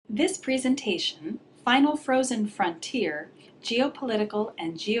This presentation, Final Frozen Frontier, Geopolitical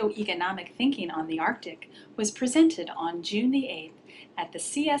and Geo-Economic Thinking on the Arctic, was presented on June the 8th at the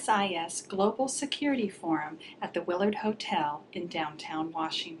CSIS Global Security Forum at the Willard Hotel in downtown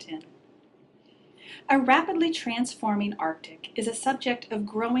Washington. A rapidly transforming Arctic is a subject of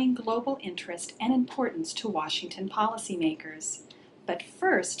growing global interest and importance to Washington policymakers. But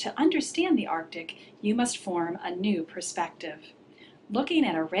first, to understand the Arctic, you must form a new perspective. Looking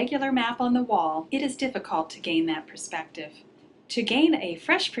at a regular map on the wall, it is difficult to gain that perspective. To gain a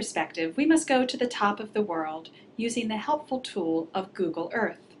fresh perspective, we must go to the top of the world using the helpful tool of Google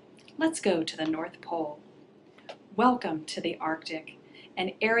Earth. Let's go to the North Pole. Welcome to the Arctic,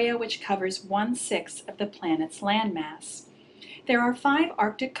 an area which covers 1/6 of the planet's landmass. There are 5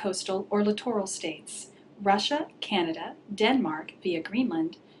 Arctic coastal or littoral states: Russia, Canada, Denmark via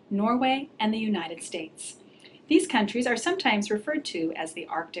Greenland, Norway, and the United States. These countries are sometimes referred to as the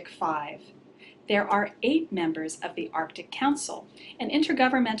Arctic Five. There are 8 members of the Arctic Council, an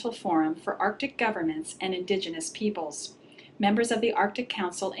intergovernmental forum for Arctic governments and indigenous peoples. Members of the Arctic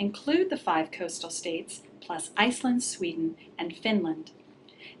Council include the 5 coastal states, plus Iceland, Sweden, and Finland.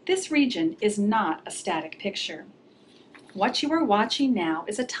 This region is not a static picture. What you are watching now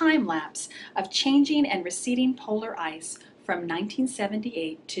is a time lapse of changing and receding polar ice from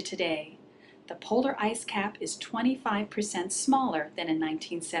 1978 to today. The polar ice cap is 25% smaller than in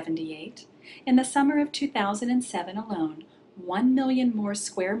 1978. In the summer of 2007 alone, 1 million more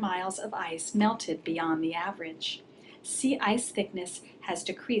square miles of ice melted beyond the average. Sea ice thickness has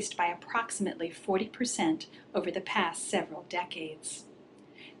decreased by approximately 40% over the past several decades.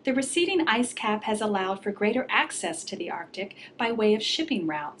 The receding ice cap has allowed for greater access to the Arctic by way of shipping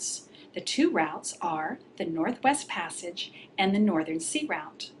routes. The 2 routes are the Northwest Passage and the Northern Sea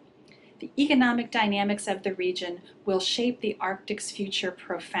Route. The economic dynamics of the region will shape the Arctic's future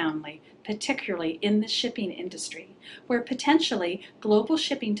profoundly, particularly in the shipping industry, where potentially global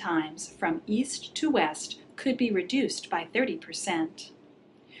shipping times from east to west could be reduced by 30%.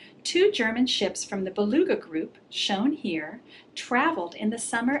 2 German ships from the Beluga Group, shown here, traveled in the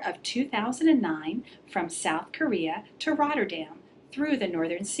summer of 2009 from South Korea to Rotterdam through the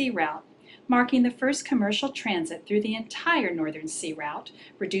Northern Sea Route, marking the first commercial transit through the entire Northern Sea Route,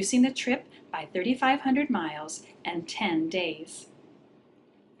 reducing the trip by 3,500 miles and 10 days.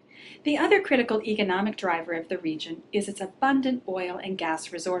 The other critical economic driver of the region is its abundant oil and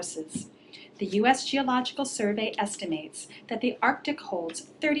gas resources. The U.S. Geological Survey estimates that the Arctic holds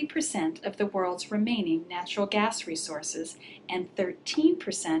 30% of the world's remaining natural gas resources and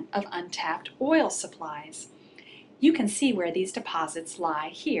 13% of untapped oil supplies. You can see where these deposits lie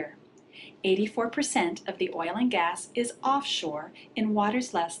here. 84% of the oil and gas is offshore in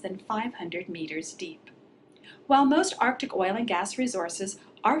waters less than 500 meters deep. While most Arctic oil and gas resources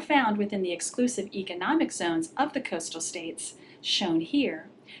are found within the exclusive economic zones of the coastal states, shown here,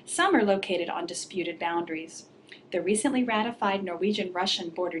 some are located on disputed boundaries. The recently ratified Norwegian-Russian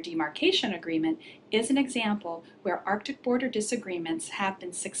border demarcation agreement is an example where Arctic border disagreements have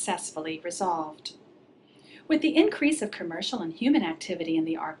been successfully resolved. With the increase of commercial and human activity in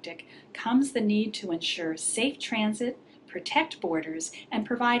the Arctic comes the need to ensure safe transit, protect borders, and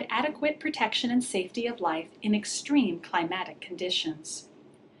provide adequate protection and safety of life in extreme climatic conditions.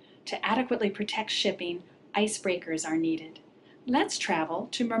 To adequately protect shipping, icebreakers are needed. Let's travel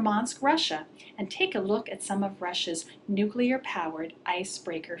to Murmansk, Russia, and take a look at some of Russia's nuclear-powered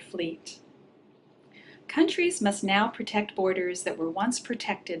icebreaker fleet. Countries must now protect borders that were once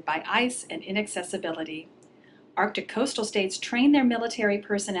protected by ice and inaccessibility. Arctic coastal states train their military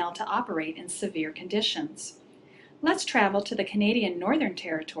personnel to operate in severe conditions. Let's travel to the Canadian Northern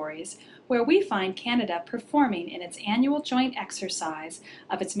Territories, where we find Canada performing in its annual joint exercise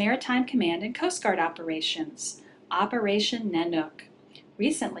of its Maritime Command and Coast Guard operations, Operation Nanook.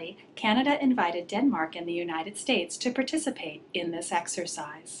 Recently, Canada invited Denmark and the United States to participate in this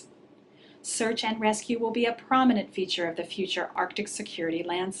exercise. Search and rescue will be a prominent feature of the future Arctic security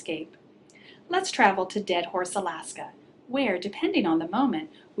landscape. Let's travel to Dead Horse, Alaska, where, depending on the moment,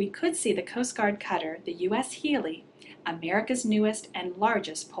 we could see the Coast Guard cutter, the U.S. Healy, America's newest and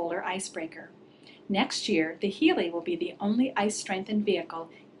largest polar icebreaker. Next year, the Healy will be the only ice-strengthened vehicle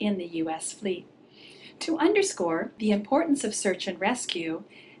in the U.S. fleet. To underscore the importance of search and rescue,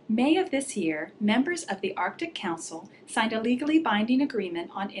 May of this year, members of the Arctic Council signed a legally binding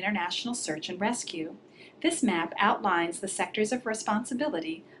agreement on international search and rescue. This map outlines the sectors of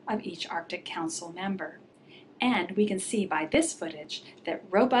responsibility of each Arctic Council member. And we can see by this footage that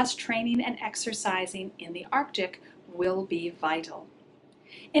robust training and exercising in the Arctic will be vital.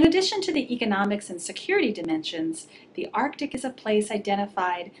 In addition to the economics and security dimensions, the Arctic is a place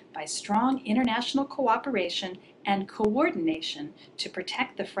identified by strong international cooperation and coordination to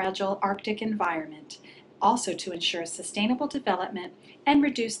protect the fragile Arctic environment, also to ensure sustainable development and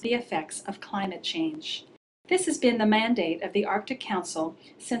reduce the effects of climate change. This has been the mandate of the Arctic Council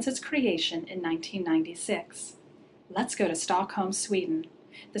since its creation in 1996. Let's go to Stockholm, Sweden.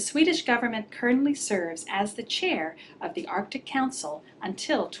 The Swedish government currently serves as the chair of the Arctic Council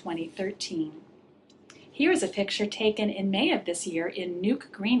until 2013. Here is a picture taken in May of this year in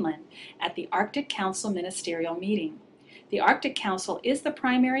Inuuteq, Greenland, at the Arctic Council Ministerial Meeting. The Arctic Council is the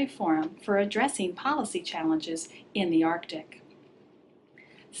primary forum for addressing policy challenges in the Arctic.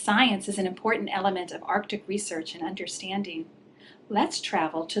 Science is an important element of Arctic research and understanding. Let's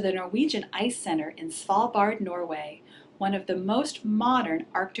travel to the Norwegian Ice Center in Svalbard, Norway, one of the most modern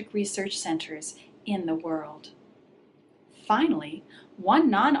Arctic research centers in the world. Finally, one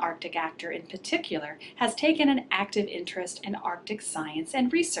non-Arctic actor in particular has taken an active interest in Arctic science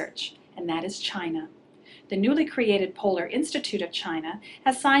and research, and that is China. The newly created Polar Institute of China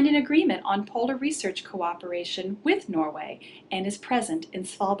has signed an agreement on polar research cooperation with Norway and is present in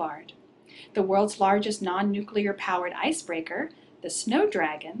Svalbard. The world's largest non-nuclear powered icebreaker, the Snow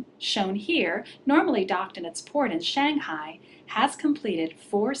Dragon, shown here, normally docked in its port in Shanghai, has completed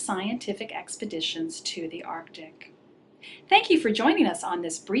 4 scientific expeditions to the Arctic. Thank you for joining us on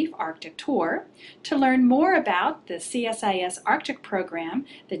this brief Arctic tour. To learn more about the CSIS Arctic program,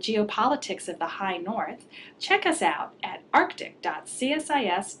 the geopolitics of the High North, check us out at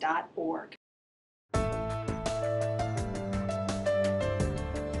arctic.csis.org.